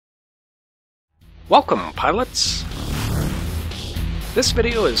Welcome, pilots! This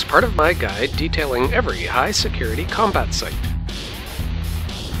video is part of my guide detailing every high-security combat site.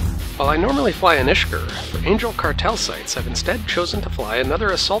 While I normally fly an Ishker, for Angel Cartel sites I've instead chosen to fly another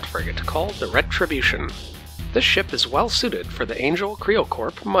assault frigate called the Retribution. This ship is well suited for the Angel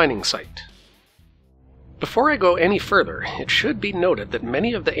Creo-Corp Mining site. Before I go any further, it should be noted that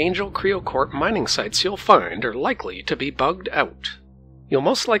many of the Angel Creo-Corp mining sites you'll find are likely to be bugged out. You'll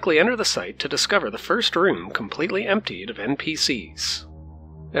most likely enter the site to discover the first room completely emptied of NPCs.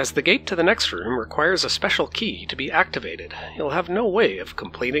 As the gate to the next room requires a special key to be activated, you'll have no way of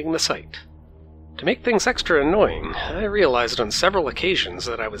completing the site. To make things extra annoying, I realized on several occasions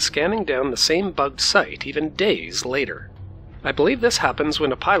that I was scanning down the same bugged site even days later. I believe this happens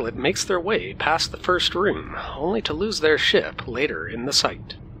when a pilot makes their way past the first room, only to lose their ship later in the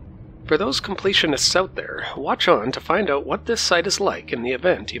site. For those completionists out there, watch on to find out what this site is like in the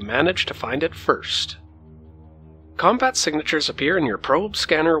event you manage to find it first. Combat signatures appear in your probe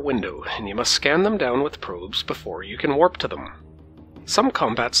scanner window, and you must scan them down with probes before you can warp to them. Some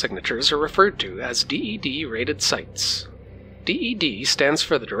combat signatures are referred to as DED-rated sites. DED stands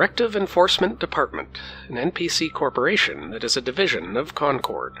for the Directive Enforcement Department, an NPC corporation that is a division of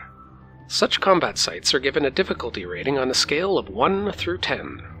Concord. Such combat sites are given a difficulty rating on a scale of 1 through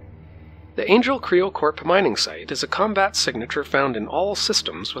 10. The Angel Creo-Corp Mining site is a combat signature found in all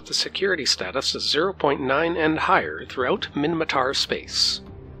systems with a security status of 0.9 and higher throughout Minmatar space.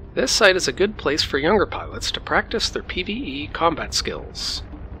 This site is a good place for younger pilots to practice their PvE combat skills.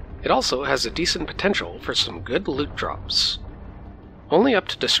 It also has a decent potential for some good loot drops. Only up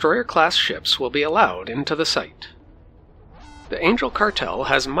to destroyer-class ships will be allowed into the site. The Angel Cartel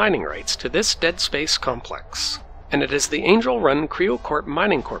has mining rights to this Deadspace complex, and it is the Angel-run Creo-Corp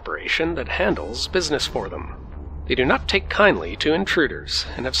Mining Corporation that handles business for them. They do not take kindly to intruders,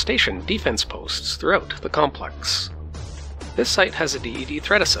 and have stationed defense posts throughout the complex. This site has a DED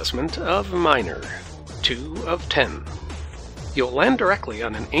threat assessment of Minor, 2 of 10. You'll land directly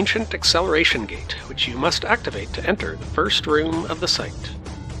on an ancient acceleration gate, which you must activate to enter the first room of the site.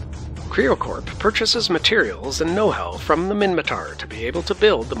 Creo-Corp purchases materials and know-how from the Minmatar to be able to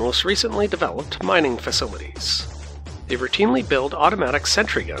build the most recently developed mining facilities. They routinely build automatic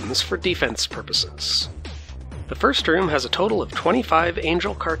sentry guns for defense purposes. The first room has a total of 25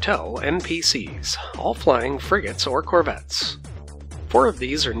 Angel Cartel NPCs, all flying frigates or corvettes. 4 of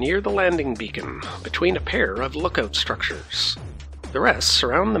these are near the landing beacon, between a pair of lookout structures. The rest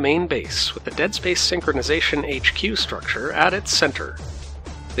surround the main base, with the Deadspace Synchonization HQ structure at its center.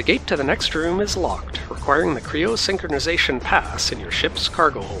 The gate to the next room is locked, requiring the Creo-Synchonization pass in your ship's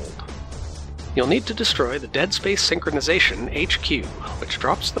cargo hold. You'll need to destroy the Deadspace Synchonization HQ, which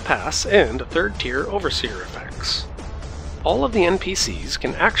drops the pass and 3rd-tier Overseer effects. All of the NPCs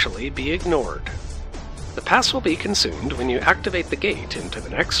can actually be ignored. The pass will be consumed when you activate the gate into the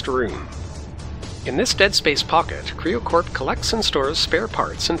next room. In this Deadspace pocket, Creo-Corp collects and stores spare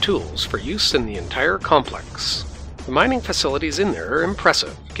parts and tools for use in the entire complex. The mining facilities in there are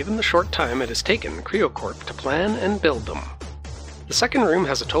impressive, given the short time it has taken Creo-Corp to plan and build them. The second room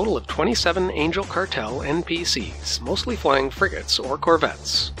has a total of 27 Angel Cartel NPCs, mostly flying frigates or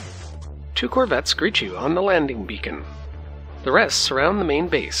corvettes. 2 corvettes greet you on the landing beacon. The rest surround the main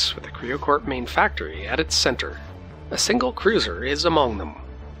base, with the Creo-Corp main factory at its center. A single cruiser is among them.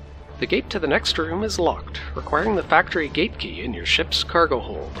 The gate to the next room is locked, requiring the factory gate key in your ship's cargo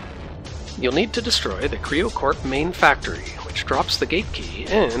hold. You'll need to destroy the Creo-Corp main factory, which drops the gate key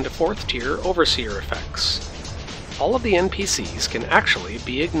and 4th-tier Overseer effects. All of the NPCs can actually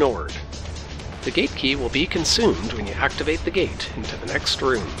be ignored. The gate key will be consumed when you activate the gate into the next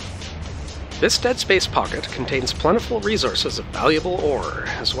room. This Deadspace pocket contains plentiful resources of valuable ore,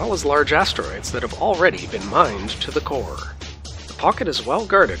 as well as large asteroids that have already been mined to the core. The pocket is well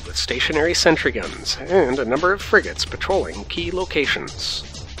guarded with stationary sentry guns, and a number of frigates patrolling key locations.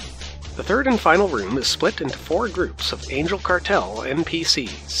 The third and final room is split into 4 groups of Angel Cartel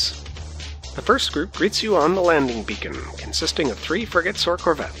NPCs. The first group greets you on the landing beacon, consisting of 3 frigates or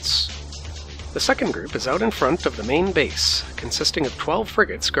corvettes. The second group is out in front of the main base, consisting of 12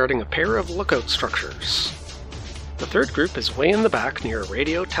 frigates guarding a pair of lookout structures. The third group is way in the back near a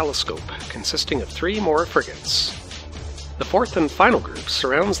radio telescope, consisting of 3 more frigates. The fourth and final group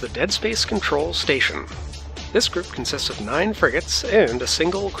surrounds the Deadspace Control Station. This group consists of 9 frigates and a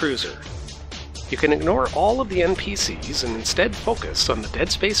single cruiser. You can ignore all of the NPCs and instead focus on the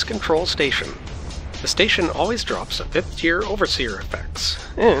Deadspace Control Station. The station always drops a 5th-tier Overseer effects,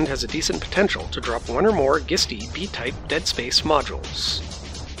 and has a decent potential to drop 1 or more Gistii B-Type Deadspace modules.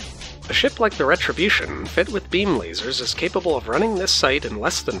 A ship like the Retribution, fit with beam lasers, is capable of running this site in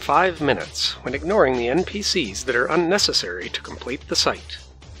less than 5 minutes, when ignoring the NPCs that are unnecessary to complete the site.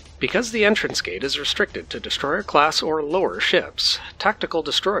 Because the entrance gate is restricted to destroyer-class or lower ships, tactical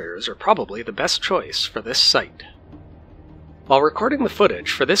destroyers are probably the best choice for this site. While recording the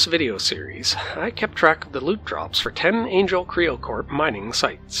footage for this video series, I kept track of the loot drops for 10 Angel Creo-Corp Mining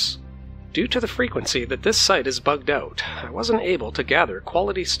sites. Due to the frequency that this site is bugged out, I wasn't able to gather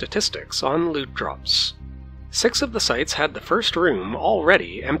quality statistics on loot drops. 6 of the sites had the first room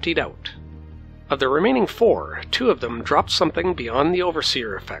already emptied out. Of the remaining 4, 2 of them dropped something beyond the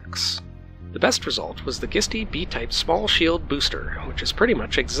Overseer effects. The best result was the Gistii B-Type small shield booster, which is pretty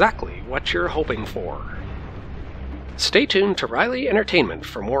much exactly what you're hoping for. Stay tuned to Riley Entertainment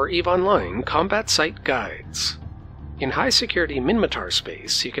for more EVE Online combat site guides. In high-security Minmatar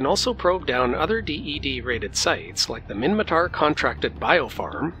space, you can also probe down other DED-rated sites like the Minmatar Contracted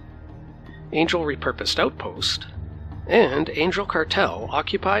Biofarm, Angel Repurposed Outpost, and Angel Cartel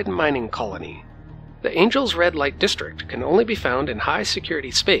Occupied Mining Colony. The Angel's Red Light District can only be found in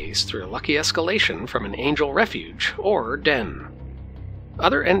high-security space through a lucky escalation from an Angel Refuge or Den.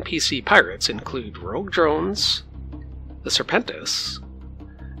 Other NPC pirates include Rogue Drones, the Serpentis,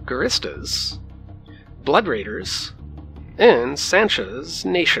 Guristas, Blood Raiders, and Sancha's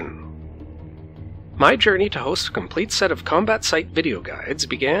Nation. My journey to host a complete set of combat site video guides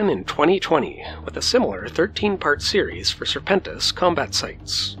began in 2020 with a similar 13-part series for Serpentis combat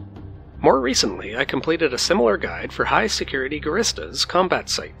sites. More recently, I completed a similar guide for high-security Guristas combat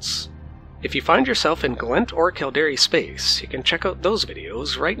sites. If you find yourself in Glent or Caldari space, you can check out those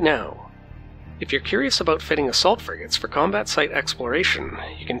videos right now. If you're curious about fitting assault frigates for combat site exploration,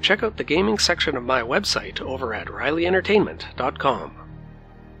 you can check out the gaming section of my website over at RileyEntertainment.com.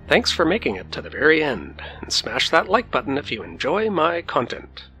 Thanks for making it to the very end, and smash that like button if you enjoy my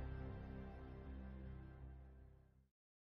content.